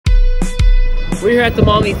We're here at the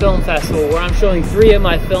Maumee Film Festival where I'm showing 3 of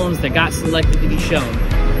my films that got selected to be shown.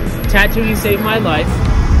 Tattooing Saved My Life,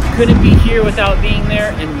 Couldn't Be Here Without Being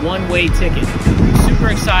There, and One Way Ticket. Super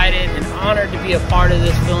excited and honored to be a part of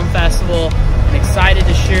this film festival and excited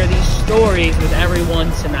to share these stories with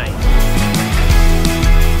everyone tonight.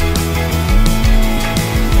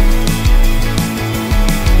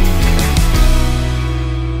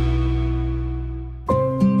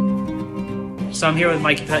 So I'm here with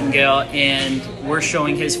Mikey Pettingale, and we're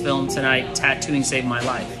showing his film tonight, Tattooing Saved My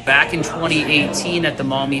Life. Back in 2018 at the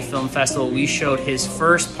Maumee Film Festival, we showed his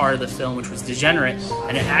first part of the film, which was Degenerate,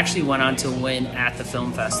 and it actually went on to win at the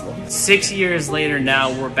film festival. 6 years later now,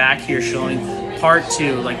 we're back here showing part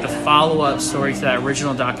 2, like the follow-up story to that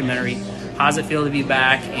original documentary. How's it feel to be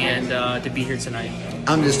back and to be here tonight?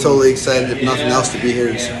 I'm just totally excited, if nothing else, to be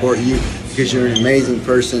here to support you, because you're an amazing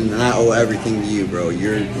person and I owe everything to you, bro.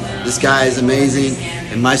 This guy is amazing,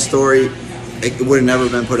 and my story, it would have never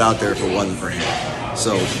been put out there if it wasn't for him.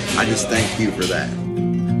 So I just thank you for that.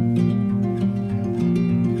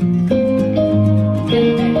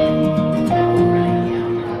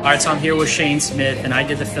 All right, so I'm here with Shane Smith, and I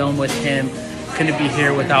did the film with him, Couldn't Be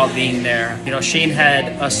Here Without Being There. You know, Shane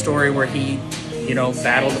had a story where he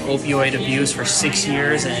battled opioid abuse for 6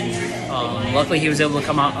 years, and luckily he was able to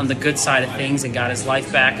come out on the good side of things and got his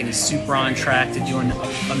life back, and he's super on track to doing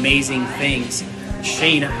amazing things.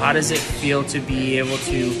 Shane, how does it feel to be able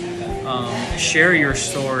to share your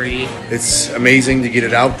story? It's amazing to get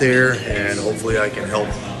it out there, and hopefully I can help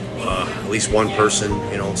at least one person,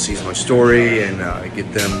 sees my story and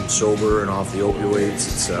get them sober and off the opioids.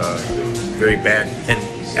 It's a very bad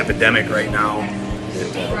epidemic right now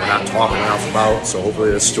that we're not talking enough about, so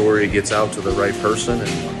hopefully this story gets out to the right person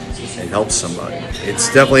and helps somebody. It's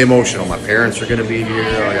definitely emotional. My parents are going to be here.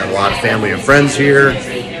 I got a lot of family and friends here,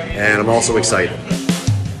 and I'm also excited.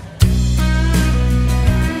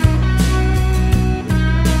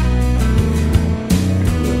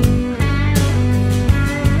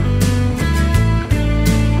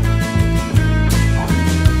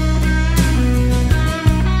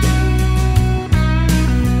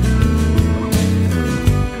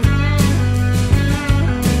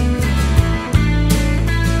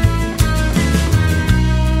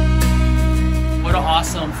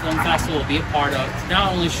 Awesome film festival will be a part of, to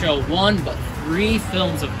not only show 1 but 3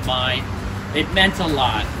 films of mine. It meant a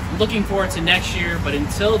lot. I'm looking forward to next year, but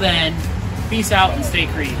until then, peace out and stay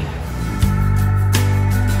creative.